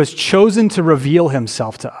God who has chosen to reveal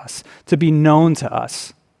himself to us, to be known to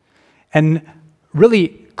us, and really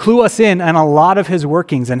clue us in on a lot of his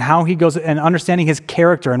workings and how he goes and understanding his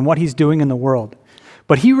character and what he's doing in the world.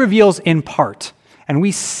 But he reveals in part, and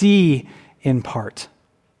we see in part.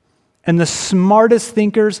 And the smartest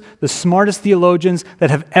thinkers, the smartest theologians that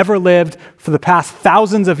have ever lived for the past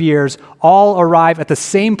thousands of years all arrive at the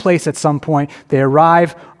same place at some point. They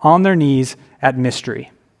arrive on their knees at mystery,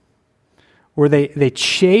 where they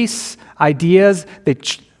chase ideas.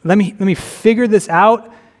 Let me figure this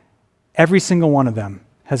out every single one of them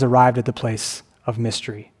has arrived at the place of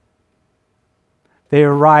mystery. They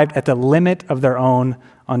arrived at the limit of their own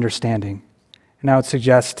understanding. And I would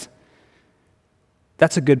suggest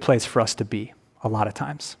that's a good place for us to be a lot of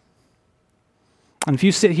times. And if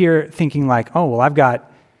you sit here thinking like, oh, well, I've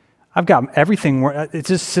got everything, it's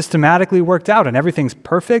just systematically worked out and everything's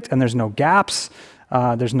perfect and there's no gaps,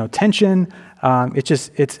 there's no tension,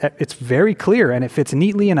 it's very clear and it fits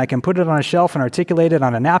neatly and I can put it on a shelf and articulate it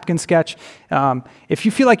on a napkin sketch. If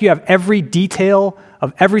you feel like you have every detail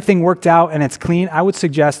of everything worked out and it's clean, I would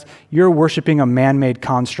suggest you're worshiping a man-made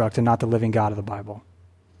construct and not the living God of the Bible.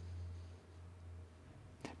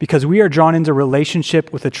 Because we are drawn into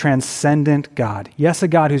relationship with a transcendent God. Yes, a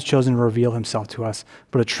God who's chosen to reveal himself to us,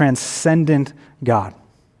 but a transcendent God.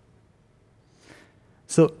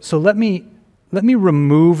 So let me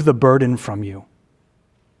remove the burden from you.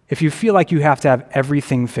 If you feel like you have to have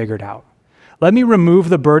everything figured out. Let me remove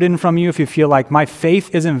the burden from you if you feel like my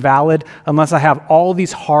faith isn't valid unless I have all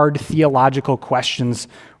these hard theological questions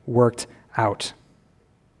worked out.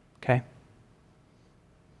 Okay?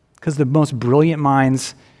 Because the most brilliant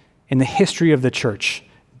minds in the history of the church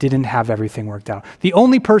didn't have everything worked out. The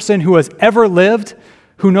only person who has ever lived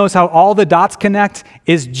who knows how all the dots connect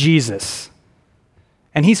is Jesus.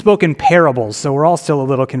 And he spoke in parables, so we're all still a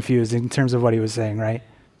little confused in terms of what he was saying, right?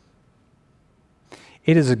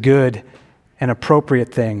 It is a good and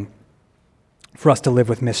appropriate thing for us to live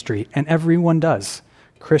with mystery, and everyone does,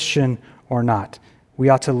 Christian or not. We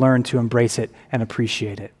ought to learn to embrace it and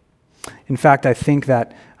appreciate it. In fact, I think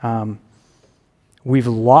that we've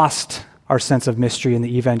lost our sense of mystery in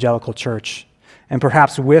the evangelical church. And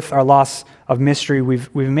perhaps with our loss of mystery,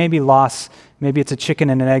 we've maybe lost, maybe it's a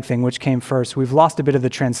chicken and an egg thing, which came first. We've lost a bit of the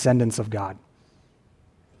transcendence of God.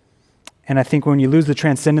 And I think when you lose the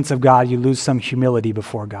transcendence of God, you lose some humility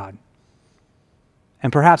before God.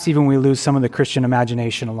 And perhaps even we lose some of the Christian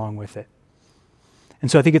imagination along with it. And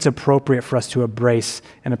so I think it's appropriate for us to embrace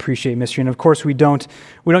and appreciate mystery. And of course, we don't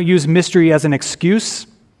use mystery as an excuse.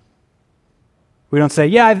 We don't say,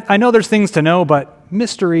 yeah, I know there's things to know, but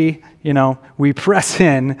mystery, we press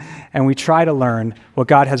in and we try to learn what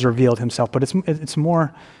God has revealed himself. But it's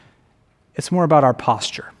more about our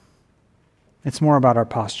posture. It's more about our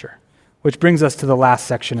posture, which brings us to the last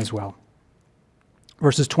section as well.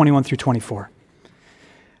 Verses 21 through 24.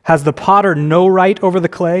 Has the potter no right over the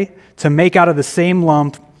clay to make out of the same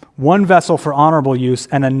lump one vessel for honorable use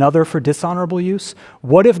and another for dishonorable use?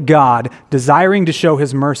 What if God, desiring to show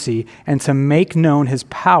his mercy and to make known his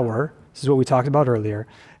power, this is what we talked about earlier,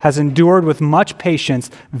 has endured with much patience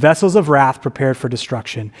vessels of wrath prepared for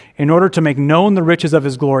destruction, in order to make known the riches of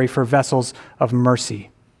his glory for vessels of mercy,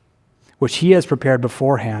 which he has prepared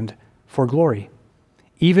beforehand for glory?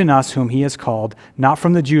 Even us whom he has called, not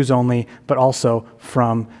from the Jews only, but also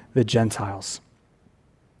from the Gentiles.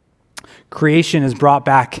 Creation is brought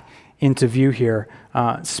back into view here,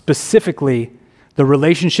 specifically the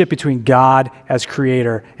relationship between God as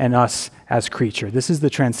creator and us as creature. This is the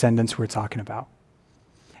transcendence we're talking about.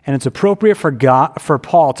 And it's appropriate for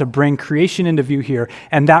Paul to bring creation into view here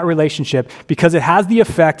and that relationship because it has the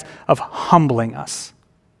effect of humbling us.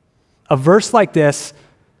 A verse like this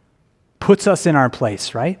puts us in our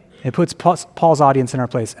place, right? It puts Paul's audience in our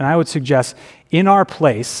place. And I would suggest in our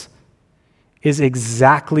place is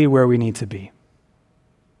exactly where we need to be.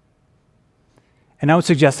 And I would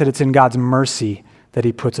suggest that it's in God's mercy that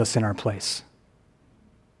he puts us in our place.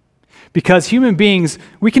 Because human beings,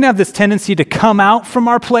 we can have this tendency to come out from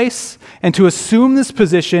our place and to assume this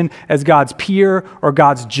position as God's peer or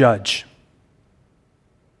God's judge.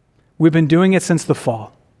 We've been doing it since the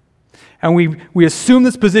fall. And we assume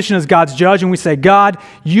this position as God's judge, and we say, God,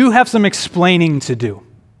 you have some explaining to do.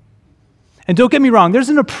 And don't get me wrong, there's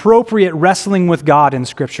an appropriate wrestling with God in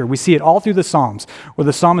Scripture. We see it all through the Psalms, where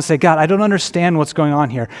the psalmists say, God, I don't understand what's going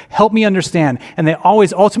on here. Help me understand. And they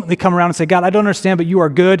always ultimately come around and say, God, I don't understand, but you are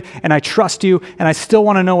good, and I trust you, and I still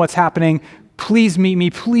want to know what's happening. Please meet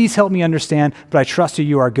me. Please help me understand, but I trust you.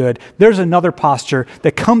 You are good. There's another posture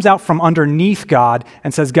that comes out from underneath God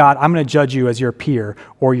and says, God, I'm going to judge you as your peer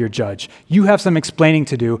or your judge. You have some explaining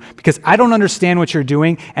to do because I don't understand what you're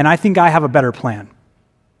doing, and I think I have a better plan.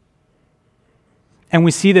 And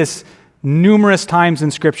we see this numerous times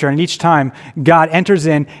in Scripture, and each time God enters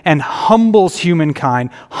in and humbles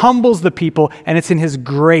humankind, humbles the people, and it's in his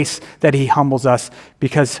grace that he humbles us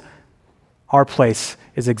because our place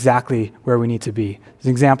is exactly where we need to be. There's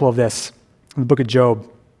an example of this in the book of Job.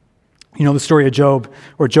 You know the story of Job,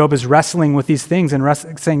 where Job is wrestling with these things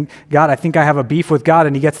and saying, God, I think I have a beef with God.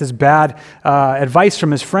 And he gets this bad advice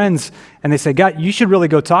from his friends. And they say, God, you should really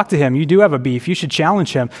go talk to him. You do have a beef. You should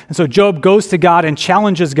challenge him. And so Job goes to God and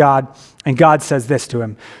challenges God. And God says this to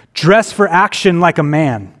him, dress for action like a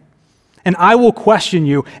man, and I will question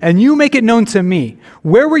you, and you make it known to me.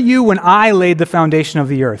 Where were you when I laid the foundation of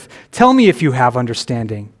the earth? Tell me if you have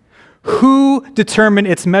understanding. Who determined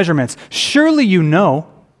its measurements? Surely you know.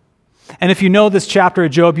 And if you know this chapter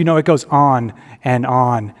of Job, you know it goes on and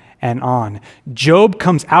on and on. Job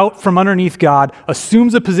comes out from underneath God,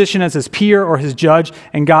 assumes a position as his peer or his judge,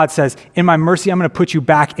 and God says, in my mercy, I'm going to put you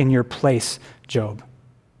back in your place, Job.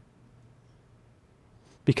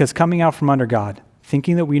 Because coming out from under God,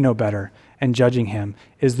 thinking that we know better, and judging him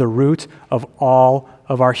is the root of all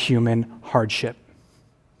of our human hardship.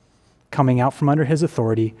 Coming out from under his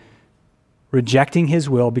authority, rejecting his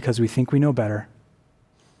will because we think we know better,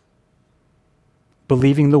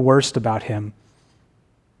 believing the worst about him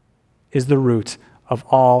is the root of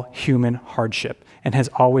all human hardship and has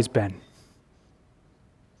always been.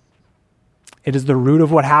 It is the root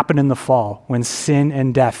of what happened in the fall when sin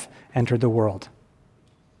and death entered the world.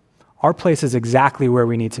 Our place is exactly where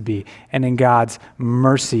we need to be, and in God's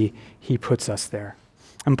mercy, he puts us there.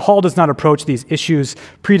 And Paul does not approach these issues,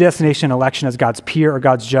 predestination, election, as God's peer or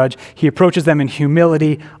God's judge. He approaches them in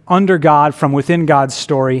humility, under God, from within God's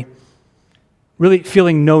story, really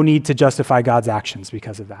feeling no need to justify God's actions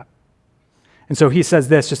because of that. And so he says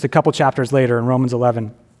this just a couple chapters later in Romans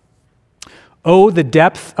 11. Oh, the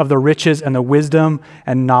depth of the riches and the wisdom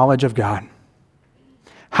and knowledge of God.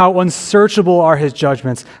 How unsearchable are his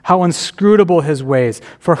judgments, how inscrutable his ways.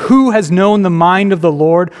 For who has known the mind of the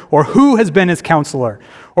Lord, or who has been his counselor,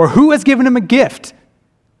 or who has given him a gift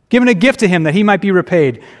to him that he might be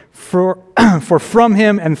repaid? For from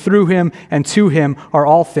him and through him and to him are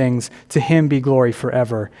all things. To him be glory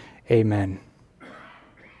forever. Amen.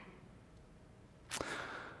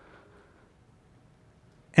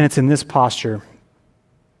 And it's in this posture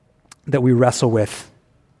that we wrestle with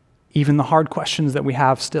even the hard questions that we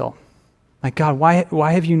have still. Like, God,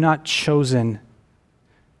 why have you not chosen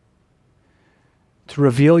to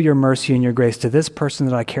reveal your mercy and your grace to this person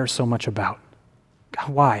that I care so much about? God,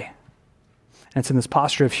 why? And it's in this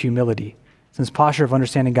posture of humility. It's in this posture of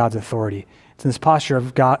understanding God's authority. It's in this posture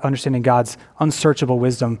of God, understanding God's unsearchable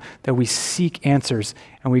wisdom that we seek answers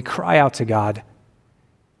and we cry out to God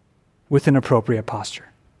with an appropriate posture.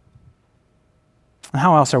 And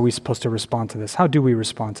how else are we supposed to respond to this? How do we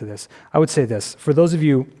respond to this? I would say this. For those of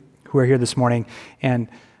you who are here this morning and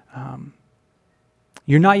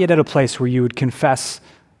you're not yet at a place where you would confess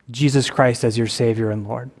Jesus Christ as your Savior and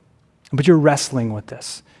Lord, but you're wrestling with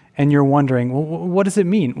this and you're wondering, well, what does it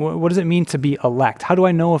mean? What does it mean to be elect? How do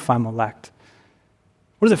I know if I'm elect?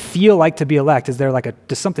 What does it feel like to be elect?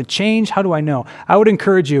 Does something change? How do I know? I would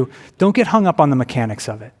encourage you, don't get hung up on the mechanics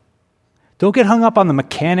of it. Don't get hung up on the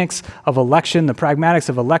mechanics of election, the pragmatics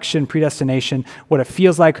of election, predestination, what it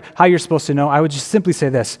feels like, how you're supposed to know. I would just simply say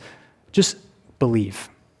this, just believe.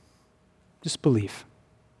 Just believe.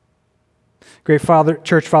 Great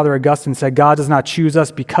Church Father Augustine said, God does not choose us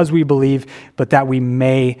because we believe, but that we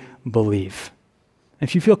may believe. And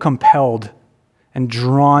if you feel compelled and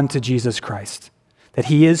drawn to Jesus Christ, that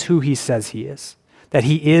he is who he says he is, that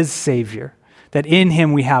he is Savior, that in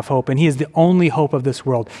him we have hope, and he is the only hope of this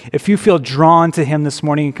world. If you feel drawn to him this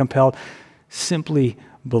morning and compelled, simply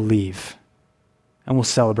believe, and we'll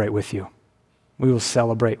celebrate with you. We will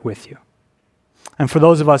celebrate with you. And for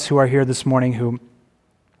those of us who are here this morning who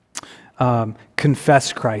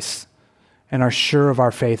confess Christ and are sure of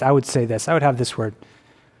our faith, I would say this. I would have this word.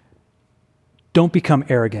 Don't become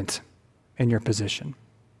arrogant in your position.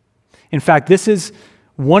 In fact, this is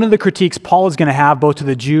one of the critiques Paul is going to have both to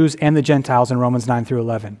the Jews and the Gentiles in Romans 9 through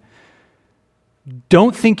 11.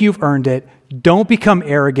 Don't think you've earned it. Don't become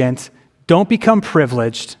arrogant. Don't become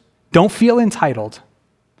privileged. Don't feel entitled.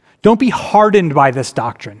 Don't be hardened by this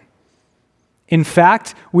doctrine. In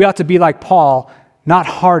fact, we ought to be like Paul, not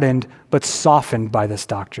hardened, but softened by this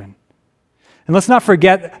doctrine. And let's not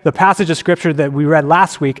forget the passage of Scripture that we read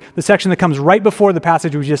last week, the section that comes right before the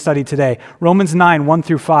passage we just studied today, Romans 9, 1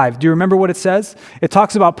 through 5. Do you remember what it says? It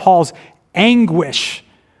talks about Paul's anguish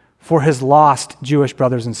for his lost Jewish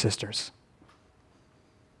brothers and sisters.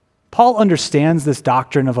 Paul understands this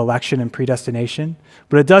doctrine of election and predestination,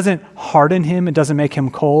 but it doesn't harden him, it doesn't make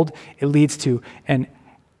him cold. It leads to an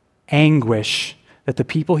anguish that the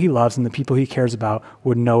people he loves and the people he cares about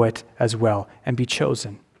would know it as well and be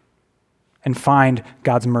chosen and find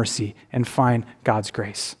God's mercy and find God's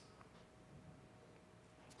grace.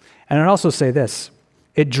 And I'd also say this,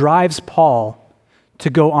 it drives Paul to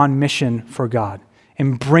go on mission for God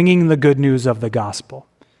in bringing the good news of the gospel.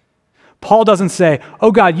 Paul doesn't say,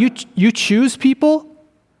 oh God, you choose people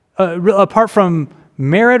apart from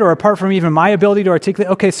merit or apart from even my ability to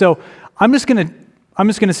articulate. Okay, so I'm just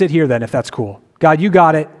gonna sit here then, if that's cool. God, you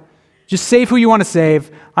got it. Just save who you want to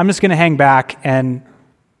save. I'm just gonna hang back and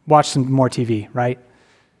watch some more TV, right?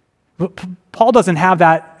 But Paul doesn't have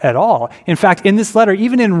that at all. In fact, in this letter,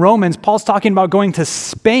 even in Romans, Paul's talking about going to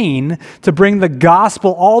Spain to bring the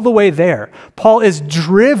gospel all the way there. Paul is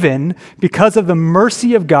driven because of the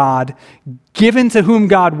mercy of God given to whom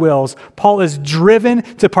God wills. Paul is driven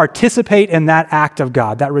to participate in that act of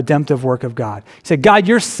God, that redemptive work of God. He said, God,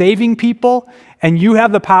 you're saving people and you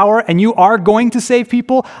have the power and you are going to save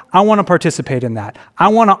people. I want to participate in that. I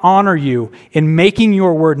want to honor you in making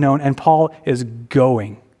your word known. And Paul is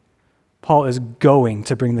going. Paul is going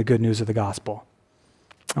to bring the good news of the gospel.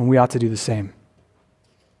 And we ought to do the same.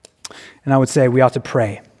 And I would say we ought to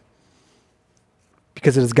pray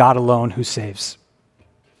because it is God alone who saves.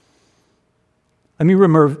 Let me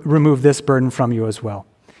remove this burden from you as well.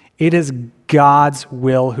 It is God's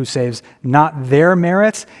will who saves, not their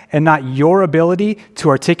merits and not your ability to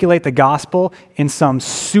articulate the gospel in some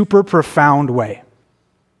super profound way.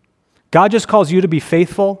 God just calls you to be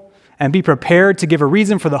faithful and be prepared to give a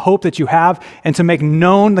reason for the hope that you have and to make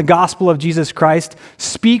known the gospel of Jesus Christ.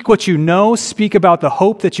 Speak what you know, speak about the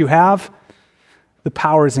hope that you have. The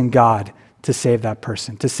power is in God to save that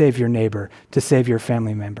person, to save your neighbor, to save your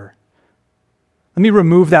family member. Let me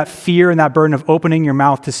remove that fear and that burden of opening your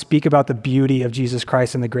mouth to speak about the beauty of Jesus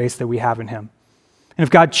Christ and the grace that we have in him. And if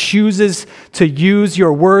God chooses to use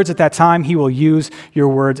your words at that time, he will use your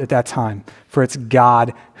words at that time, for it's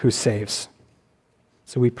God who saves.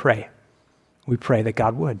 So we pray. We pray that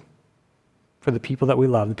God would, for the people that we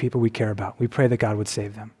love, the people we care about. We pray that God would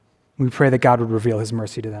save them. We pray that God would reveal his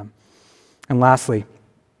mercy to them. And lastly,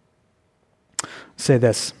 say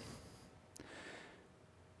this.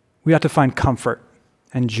 We ought to find comfort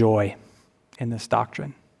and joy in this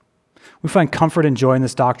doctrine. We find comfort and joy in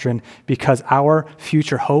this doctrine because our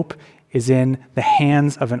future hope is in the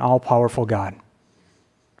hands of an all-powerful God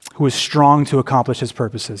who is strong to accomplish his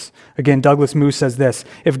purposes. Again, Douglas Moo says this: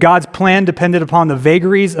 if God's plan depended upon the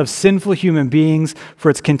vagaries of sinful human beings for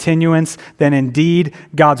its continuance, then indeed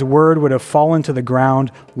God's word would have fallen to the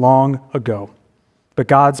ground long ago. But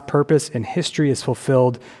God's purpose in history is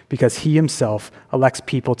fulfilled because he himself elects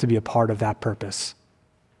people to be a part of that purpose.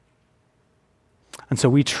 And so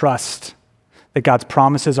we trust that God's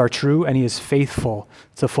promises are true and he is faithful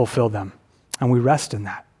to fulfill them. And we rest in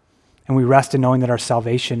that. And we rest in knowing that our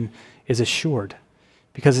salvation is assured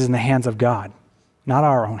because it's in the hands of God, not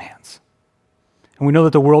our own hands. And we know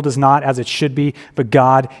that the world is not as it should be, but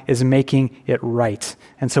God is making it right.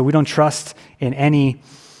 And so we don't trust in any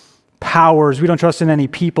powers, we don't trust in any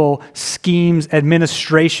people, schemes,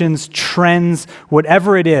 administrations, trends,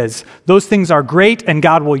 whatever it is. Those things are great and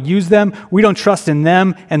God will use them. We don't trust in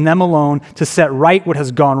them and them alone to set right what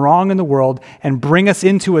has gone wrong in the world and bring us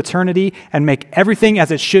into eternity and make everything as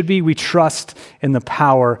it should be. We trust in the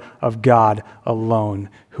power of God alone,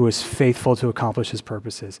 who is faithful to accomplish his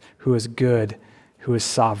purposes, who is good, who is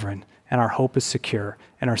sovereign, and our hope is secure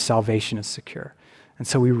and our salvation is secure. And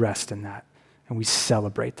so we rest in that and we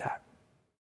celebrate that.